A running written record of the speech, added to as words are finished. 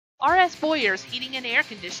RS Boyers Heating and Air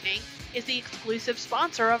Conditioning is the exclusive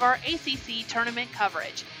sponsor of our ACC Tournament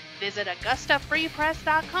coverage. Visit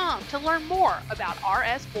AugustaFreePress.com to learn more about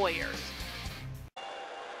RS Boyers.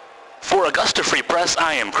 For Augusta Free Press,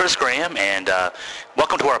 I am Chris Graham, and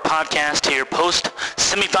welcome to our podcast here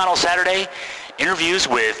post-semifinal Saturday. Interviews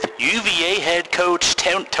with UVA head coach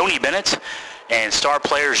Tony Bennett and star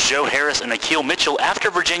players Joe Harris and Akil Mitchell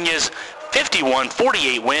after Virginia's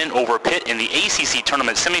 51-48 win over Pitt in the ACC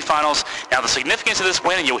Tournament semifinals. Now, the significance of this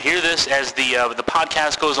win, and you'll hear this as the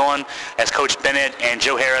podcast goes on, as Coach Bennett and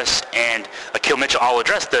Joe Harris and Akil Mitchell all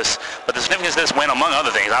address this, but the significance of this win, among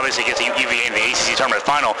other things, obviously gets UVA in the ACC Tournament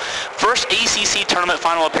final. First ACC Tournament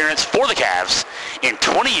final appearance for the Cavs in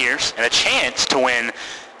 20 years, and a chance to win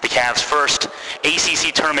the Cavs' first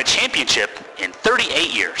ACC Tournament championship in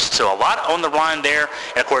 38 years. So a lot on the line there,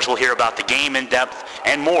 and of course we'll hear about the game in depth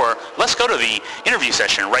and more. Let's go to the interview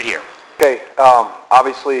session right here. Okay,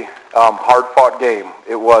 obviously hard-fought game.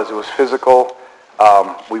 It was physical.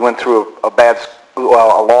 We went through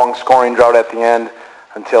a long scoring drought at the end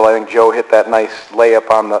until I think Joe hit that nice layup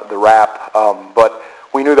on the wrap. But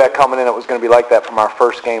we knew that coming in it was going to be like that from our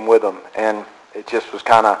first game with them, and it just was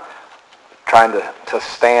kind of trying to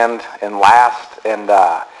stand and last and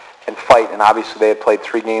fight. And obviously they had played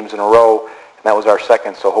 3 games in a row, and that was our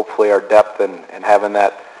second. So hopefully our depth and having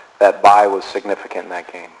that bye was significant in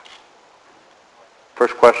that game.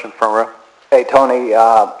 First question, front row. Hey, Tony.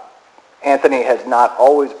 Anthony has not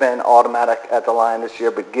always been automatic at the line this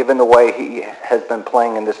year, but given the way he has been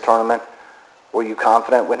playing in this tournament, were you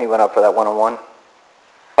confident when he went up for that one-on-one?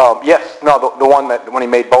 Yes. No, the one that when he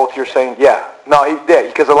made both, you're saying? Yeah. No, he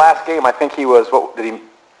did, because the last game I think he was, what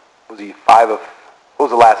was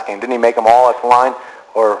the last game? Didn't he make them all at the line?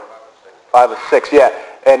 Or 5 of 6, yeah.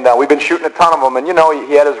 And we've been shooting a ton of them, and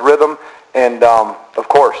he had his rhythm, and of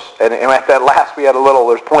course. And at that last we had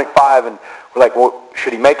there's 0.5, and we're like, well,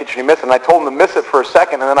 should he make it, should he miss it? And I told him to miss it for a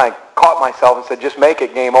second, and then I caught myself and said, just make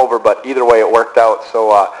it, game over. But either way it worked out,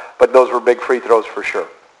 so, but those were big free throws for sure.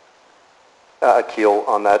 Akil,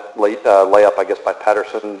 on that late layup, I guess, by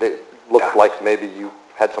Patterson, it looked like maybe you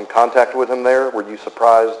had some contact with him there. Were you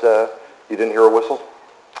surprised you didn't hear a whistle?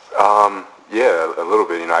 Yeah, a little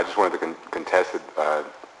bit. I just wanted to contest it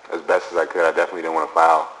as best as I could. I definitely didn't want to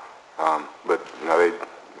foul, but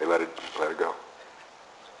they let it go.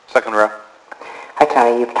 Second row. Hi,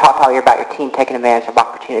 Tony. You've talked all year about your team taking advantage of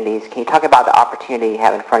opportunities. Can you talk about the opportunity you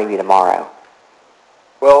have in front of you tomorrow?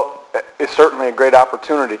 Well, it's certainly a great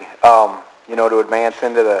opportunity, to advance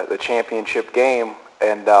into the championship game,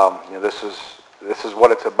 and this is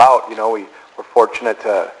what it's about. We're fortunate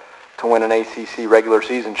to win an ACC regular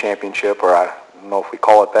season championship, or I don't know if we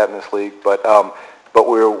call it that in this league, but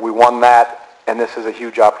we won that, and this is a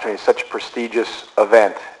huge opportunity. It's such a prestigious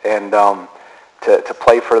event, and to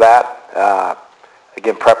play for that,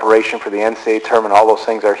 again, preparation for the NCAA tournament, all those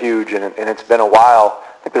things are huge, and it's been a while.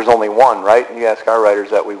 I think there's only one, right? And you ask our writers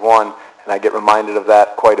that we won, and I get reminded of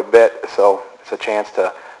that quite a bit, so it's a chance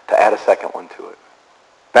to add a second one to it.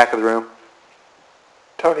 Back of the room.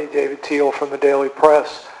 Tony, David Teal from the Daily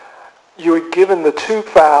Press. You had given the 2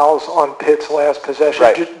 fouls on Pitt's last possession.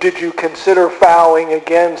 Right. Did you consider fouling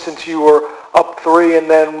again since you were up 3? And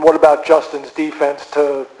then what about Justin's defense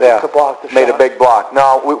to block the shot? Made a big block.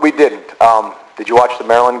 No, we didn't. Did you watch the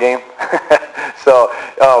Maryland game? So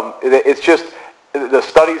it's just the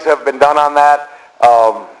studies have been done on that.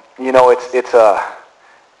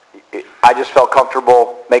 I just felt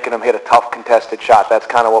comfortable making them hit a tough contested shot. That's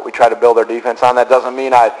kind of what we try to build our defense on. That doesn't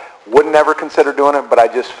mean I wouldn't ever consider doing it, but I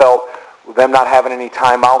just felt them not having any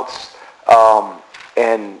timeouts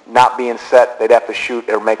and not being set, they'd have to shoot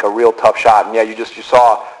or make a real tough shot. And yeah, you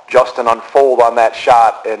saw Justin unfold on that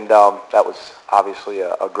shot, and that was obviously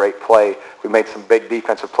a great play. We made some big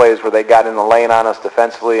defensive plays where they got in the lane on us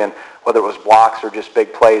defensively, and whether it was blocks or just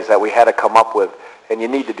big plays that we had to come up with. And you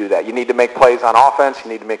need to do that. You need to make plays on offense.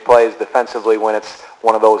 You need to make plays defensively when it's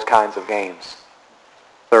one of those kinds of games.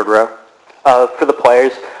 Third row. For the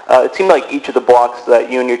players, it seemed like each of the blocks that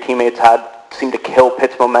you and your teammates had seemed to kill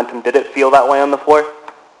Pitt's momentum. Did it feel that way on the floor?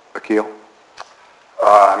 Akil.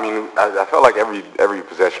 I felt like every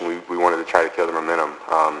possession we wanted to try to kill the momentum.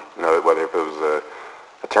 Whether if it was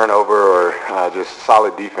a turnover or just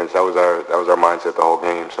solid defense, that was our mindset the whole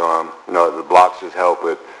game. So the blocks just helped,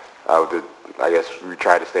 but I guess we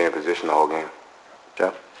tried to stay in position the whole game.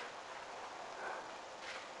 Jeff?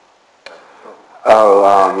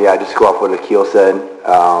 Just go off what Akil said.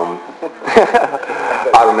 I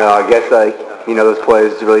don't know. I guess those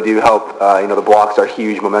plays really do help. The blocks are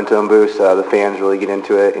huge momentum boost. The fans really get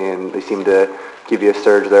into it, and they seem to give you a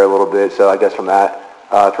surge there a little bit. So I guess from that,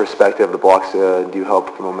 perspective, the blocks do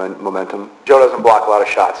help for momentum. Joe doesn't block a lot of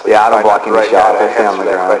shots. So yeah, I don't block any shots. I stay on the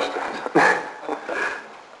ground.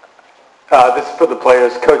 This is for the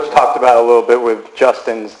players. Coach talked about a little bit with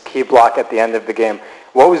Justin's key block at the end of the game.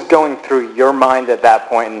 What was going through your mind at that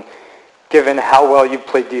point? And given how well you've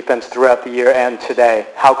played defense throughout the year and today,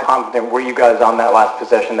 how confident were you guys on that last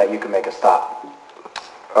possession that you could make a stop?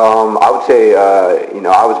 I would say,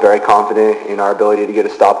 I was very confident in our ability to get a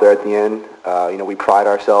stop there at the end. We pride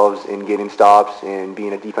ourselves in getting stops and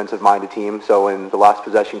being a defensive-minded team. So when the last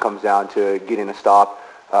possession comes down to getting a stop,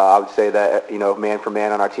 I would say that, man for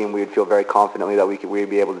man on our team, we would feel very confidently that we'd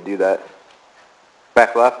be able to do that.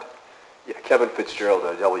 Back left. Yeah, Kevin Fitzgerald,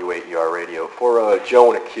 W8ER Radio. For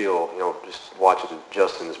Joe and Akil, just watching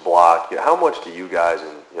Justin's block, how much do you guys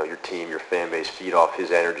and your team, your fan base, feed off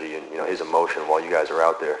his energy and his emotion while you guys are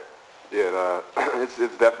out there? Yeah, it's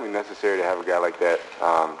definitely necessary to have a guy like that,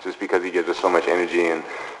 just because he gives us so much energy. And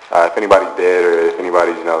if anybody's dead or if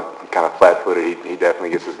anybody's kind of flat-footed, he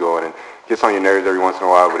definitely gets us going and gets on your nerves every once in a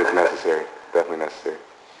while, but it's necessary, definitely necessary.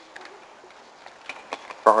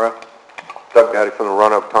 Front row. Doug Gowdy from the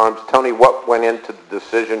Run-Up Times. Tony, what went into the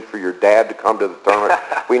decision for your dad to come to the tournament?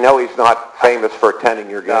 We know he's not famous for attending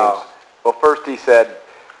your games. No. Well, first he said,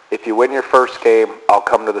 if you win your first game, I'll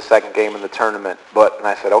come to the second game in the tournament. And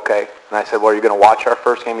I said, okay. And I said, well, are you going to watch our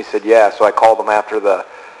first game? He said, yeah. So I called him after the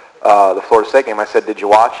Florida State game. I said, did you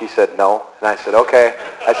watch? He said, no. And I said, okay.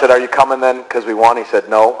 I said, are you coming then because we won? He said,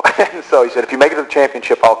 no. And so he said, if you make it to the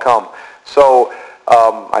championship, I'll come. So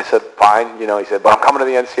I said, fine. He said, but I'm coming to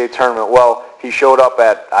the NCAA tournament. Well, he showed up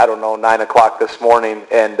at, 9 o'clock this morning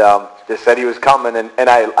and just said he was coming. And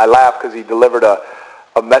I laughed because he delivered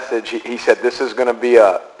a message. He said, this is going to be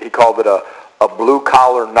he called it a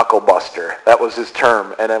blue-collar knuckle-buster. That was his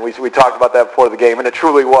term. And then we talked about that before the game, and it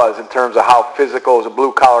truly was in terms of how physical. It was a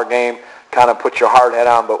blue-collar game, kind of put your hard head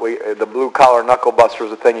on, but the blue-collar knuckle-buster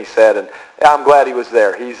was the thing he said. And yeah, I'm glad he was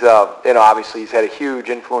there. He's, obviously he's had a huge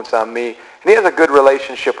influence on me. And he has a good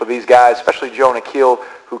relationship with these guys, especially Joe and Akil,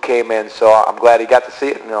 who came in. So I'm glad he got to see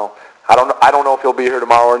it. I don't know if he'll be here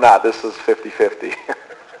tomorrow or not. This is 50-50.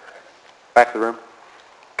 Back of the room.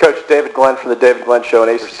 Coach David Glenn from the David Glenn Show at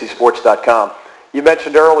ACCSports.com. You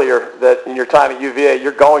mentioned earlier that in your time at UVA,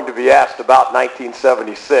 you're going to be asked about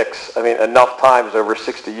 1976. Enough times over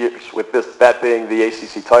 60 years, with that being the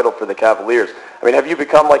ACC title for the Cavaliers. Have you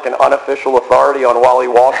become like an unofficial authority on Wally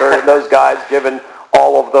Walker and those guys, given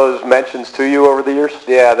all of those mentions to you over the years?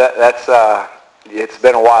 Yeah, that's it's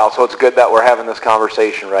been a while, so it's good that we're having this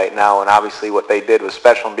conversation right now. And obviously, what they did was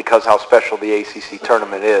special, and because how special the ACC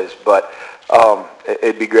tournament is. But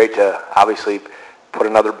it'd be great to obviously put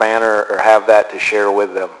another banner or have that to share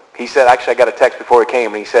with them. He said, actually, I got a text before he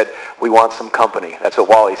came, and he said, we want some company. That's what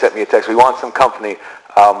Wally sent me a text. We want some company,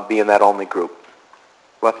 be in that only group.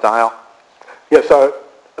 Left aisle. Yes,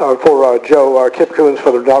 for Joe, Kip Coons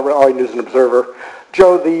for the Raleigh News and Observer.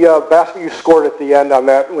 Joe, the basket you scored at the end on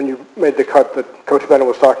that when you made the cut that Coach Bennett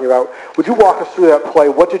was talking about, would you walk us through that play?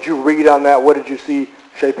 What did you read on that? What did you see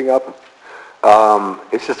shaping up?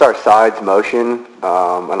 It's just our sides motion,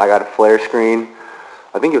 and I got a flare screen.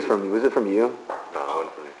 I think it was from you. Was it from you? No, it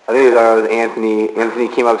wasn't from me. I think it was Anthony. Anthony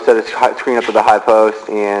came up, set a screen up to the high post,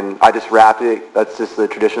 and I just wrapped it. That's just the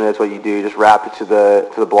tradition. That's what you do. You just wrap it to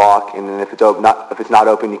the block, and then if it's open, if it's not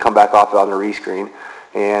open, you come back off it on the rescreen.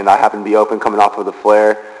 And I happened to be open coming off of the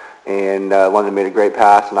flare, and London made a great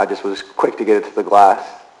pass, and I just was quick to get it to the glass.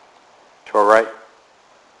 Short right.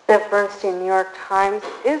 Steph Bernstein, New York Times.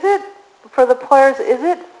 Is it, for the players, is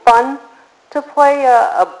it fun to play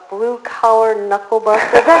a blue-collar knuckle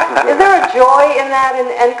buster? Is there a joy in that?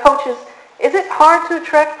 And coaches, is it hard to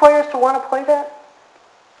attract players to want to play that?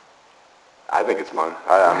 I think it's fun.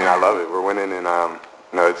 I love it. We're winning, and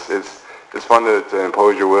it's fun to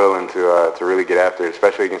impose your will and to really get after it,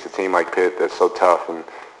 especially against a team like Pitt that's so tough. And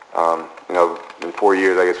in 4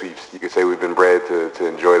 years, I guess you could say we've been bred to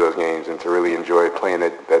enjoy those games and to really enjoy playing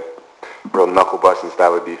that real knuckle-busting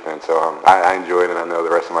style of defense. So I enjoy it, and I know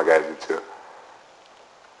the rest of my guys do too.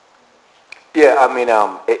 Yeah,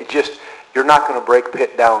 you're not going to break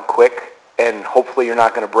Pitt down quick, and hopefully you're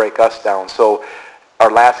not going to break us down. So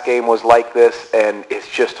our last game was like this, and it's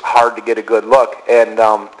just hard to get a good look. And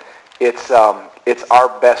it's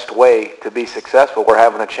our best way to be successful. We're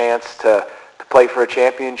having a chance to play for a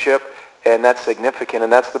championship, and that's significant,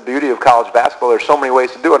 and that's the beauty of college basketball. There's so many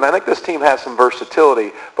ways to do it, and I think this team has some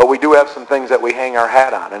versatility, but we do have some things that we hang our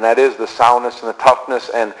hat on, and that is the soundness and the toughness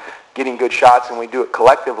and getting good shots, and we do it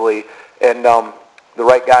collectively, and the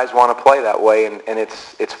right guys want to play that way, and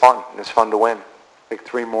it's fun, and it's fun to win. Take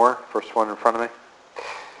three more. First one in front of me.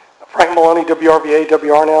 Frank Maloney, WRVA,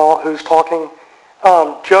 WRNL, who's talking.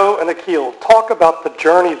 Joe and Akil, talk about the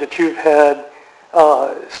journey that you've had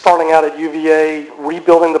starting out at UVA,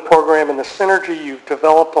 rebuilding the program, and the synergy you've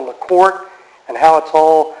developed on the court, and how it's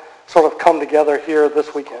all sort of come together here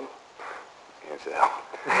this weekend.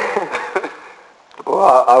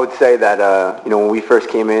 Well, I would say that, when we first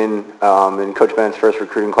came in Coach Bennett's first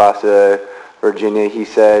recruiting class to Virginia, he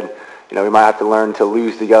said, we might have to learn to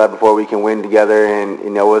lose together before we can win together, and,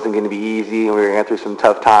 it wasn't going to be easy, and we were going through some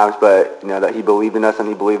tough times, but, that he believed in us, and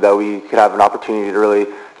he believed that we could have an opportunity to really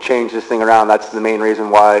change this thing around. That's the main reason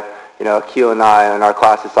why, Akil and I and our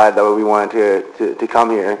class decided that we wanted to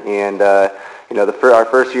come here, and, our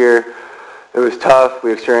first year, it was tough.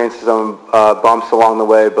 We experienced some bumps along the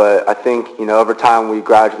way, but I think, over time we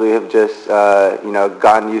gradually have just,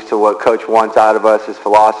 gotten used to what Coach wants out of us, his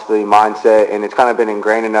philosophy, mindset, and it's kind of been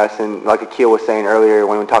ingrained in us. And like Akil was saying earlier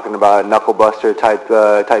when we were talking about a knuckle buster type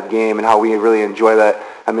game and how we really enjoy that,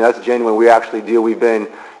 I mean, that's genuine. We actually do. We've been,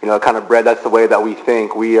 kind of bred. That's the way that we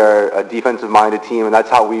think. We are a defensive-minded team, and that's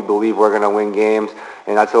how we believe we're going to win games,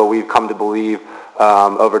 and that's what we've come to believe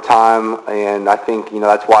over time, and I think,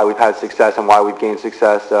 that's why we've had success and why we've gained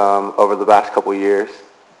success over the last couple of years.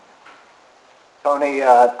 Tony,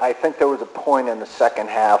 I think there was a point in the second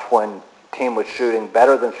half when the team was shooting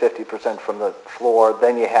better than 50% from the floor.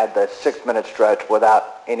 Then you had the 6-minute stretch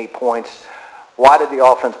without any points. Why did the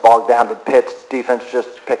offense bog down? Did Pitt's defense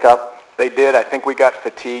just pick up? They did. I think we got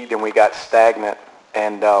fatigued and we got stagnant,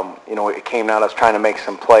 and it came down to us trying to make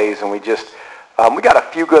some plays, and we just we got a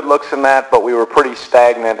few good looks in that, but we were pretty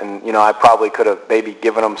stagnant, and I probably could have maybe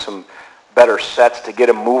given them some better sets to get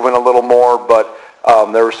them moving a little more, but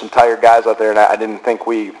there were some tired guys out there, and I didn't think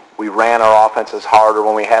we ran our offense as hard, or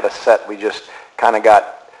when we had a set, we just kind of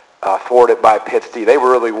got thwarted by Pitt's D. They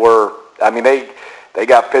really were, I mean, they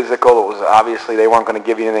got physical. It was obviously they weren't going to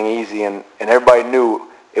give you anything easy, and everybody knew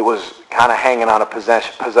it was kind of hanging on a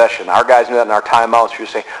possession. Our guys knew that in our timeouts. You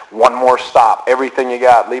say, one more stop, everything you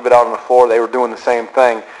got, leave it out on the floor. They were doing the same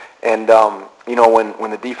thing. And, when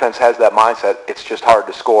the defense has that mindset, it's just hard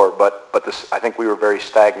to score. But I think we were very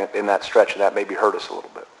stagnant in that stretch, and that maybe hurt us a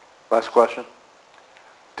little bit. Last question.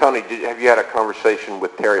 Tony, have you had a conversation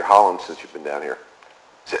with Terry Holland since you've been down here?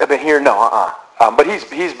 I've been here? No, but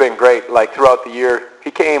he's been great, like, throughout the year. He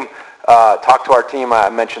came... talked to our team. I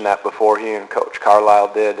mentioned that before. He and Coach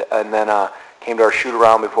Carlisle did, and then came to our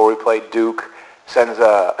shoot-around before we played Duke. Sends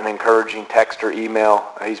an encouraging text or email.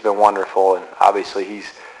 He's been wonderful, and obviously he's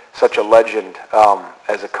such a legend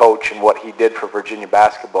as a coach and what he did for Virginia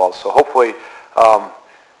basketball. So hopefully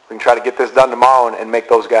we can try to get this done tomorrow and make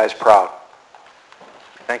those guys proud.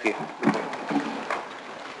 Thank you.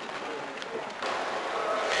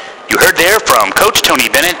 You heard there from Coach Tony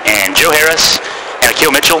Bennett and Joe Harris and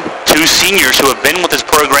Akil Mitchell, two seniors who have been with this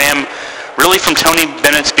program really from Tony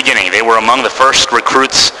Bennett's beginning. They were among the first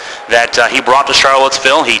recruits that he brought to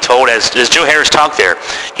Charlottesville. He told, as Joe Harris talked there,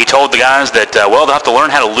 he told the guys that, they'll have to learn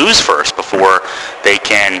how to lose first before they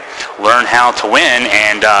can learn how to win.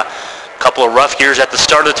 And a couple of rough years at the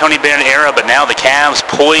start of the Tony Bennett era, but now the Cavs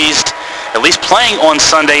poised, at least playing on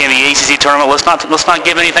Sunday in the ACC tournament. Let's not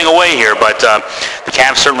give anything away here, but the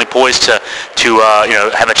Cavs certainly poised to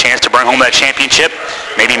have a chance to bring home that championship,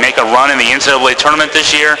 maybe make a run in the NCAA tournament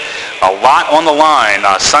this year. A lot on the line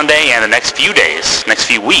Sunday and the next few days, next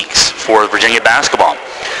few weeks for Virginia basketball.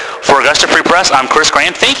 For Augusta Free Press, I'm Chris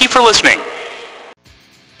Graham. Thank you for listening.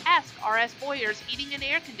 Ask RS Boyers Heating and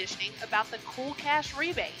Air Conditioning about the Cool Cash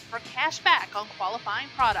Rebate for cash back on qualifying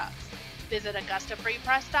products. Visit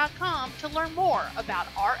AugustaFreePress.com to learn more about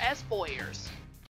RS Boyers.